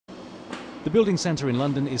The Building Centre in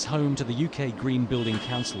London is home to the UK Green Building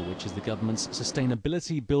Council, which is the government's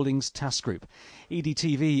Sustainability Buildings Task Group.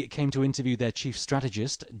 EDTV came to interview their chief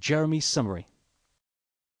strategist, Jeremy Summery.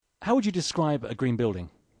 How would you describe a green building?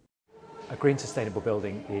 A green sustainable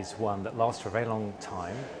building is one that lasts for a very long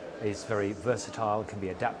time, is very versatile, can be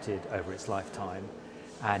adapted over its lifetime,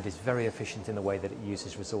 and is very efficient in the way that it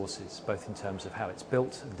uses resources, both in terms of how it's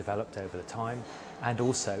built and developed over the time, and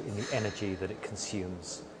also in the energy that it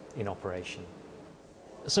consumes in operation.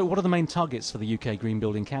 So what are the main targets for the UK Green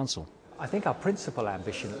Building Council? I think our principal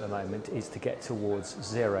ambition at the moment is to get towards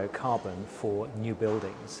zero carbon for new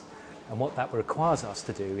buildings. And what that requires us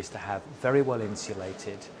to do is to have very well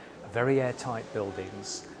insulated, very airtight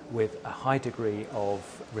buildings with a high degree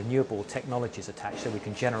of renewable technologies attached, so we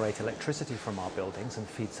can generate electricity from our buildings and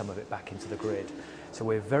feed some of it back into the grid. So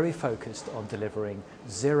we're very focused on delivering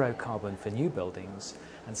zero carbon for new buildings,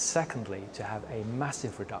 and secondly, to have a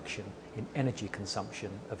massive reduction in energy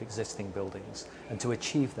consumption of existing buildings, and to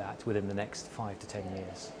achieve that within the next 5 to 10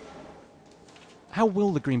 years. How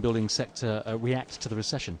will the green building sector react to the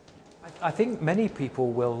recession? I think many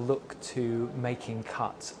people will look to making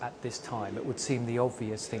cuts at this time. It would seem the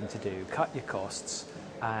obvious thing to do. Cut your costs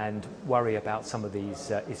and worry about some of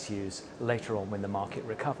these issues later on when the market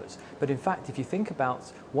recovers. But in fact, if you think about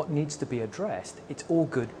what needs to be addressed, it's all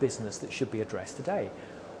good business that should be addressed today.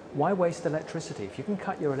 Why waste electricity? If you can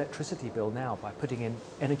cut your electricity bill now by putting in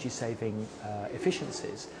energy-saving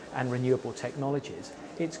efficiencies and renewable technologies,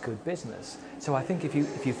 it's good business. So I think if you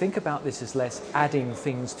think about this as less adding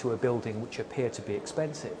things to a building which appear to be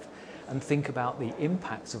expensive, and think about the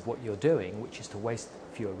impacts of what you're doing, which is to waste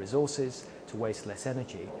fewer resources, to waste less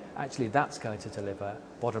energy, actually that's going to deliver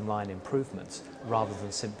bottom line improvements rather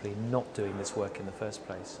than simply not doing this work in the first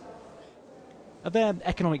place. Are there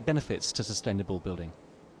economic benefits to sustainable building?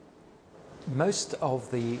 Most of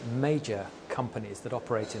the major companies that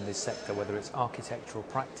operate in this sector, whether it's architectural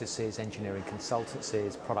practices, engineering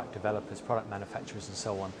consultancies, product developers, product manufacturers and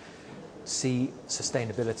so on, see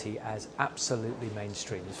sustainability as absolutely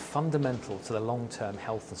mainstream, as fundamental to the long-term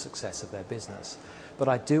health and success of their business. But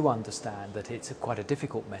I do understand that it's quite a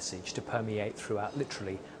difficult message to permeate throughout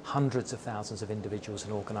literally hundreds of thousands of individuals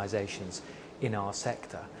and organisations in our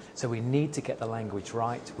sector. So we need to get the language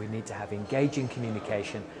right, we need to have engaging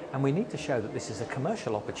communication, and we need to show that this is a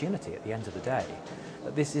commercial opportunity at the end of the day.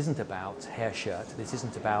 That this isn't about hair shirt, this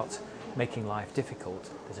isn't about making life difficult.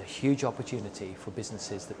 There's a huge opportunity for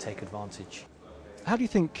businesses that take advantage. How do you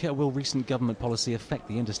think will recent government policy affect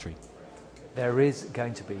the industry? There is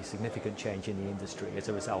going to be significant change in the industry as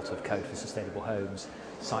a result of Code for Sustainable Homes,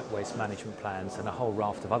 site waste management plans and a whole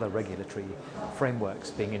raft of other regulatory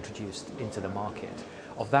frameworks being introduced into the market.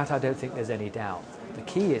 Of that I don't think there's any doubt. The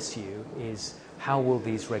key issue is how will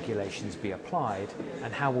these regulations be applied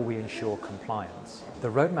and how will we ensure compliance? The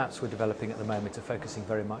roadmaps we're developing at the moment are focusing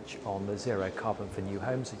very much on the zero carbon for new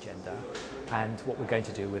homes agenda and what we're going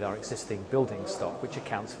to do with our existing building stock, which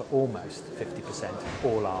accounts for almost 50% of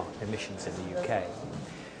all our emissions in the UK.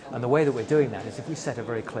 And the way that we're doing that is if we set a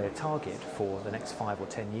very clear target for the next 5 or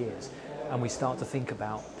 10 years and we start to think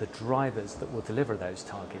about the drivers that will deliver those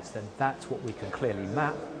targets, then that's what we can clearly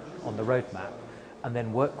map on the roadmap and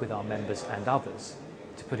then work with our members and others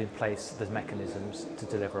to put in place the mechanisms to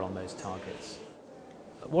deliver on those targets.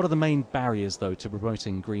 What are the main barriers, though, to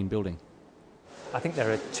promoting green building? I think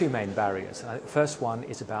there are two main barriers. The first one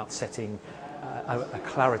is about setting a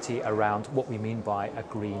clarity around what we mean by a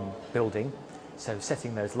green building, so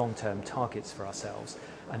setting those long-term targets for ourselves.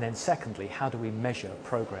 And then secondly, how do we measure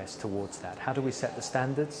progress towards that? How do we set the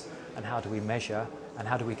standards and how do we measure and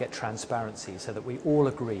how do we get transparency so that we all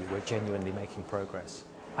agree we're genuinely making progress?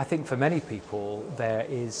 I think for many people there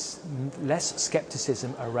is less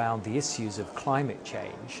skepticism around the issues of climate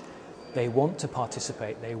change. They want to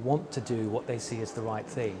participate, they want to do what they see as the right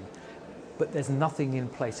thing, but there's nothing in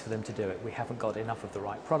place for them to do it. We haven't got enough of the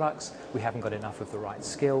right products, we haven't got enough of the right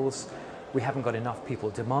skills, we haven't got enough people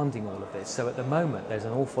demanding all of this. So at the moment there's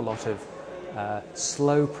an awful lot of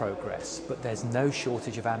slow progress, but there's no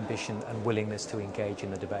shortage of ambition and willingness to engage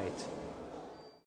in the debate.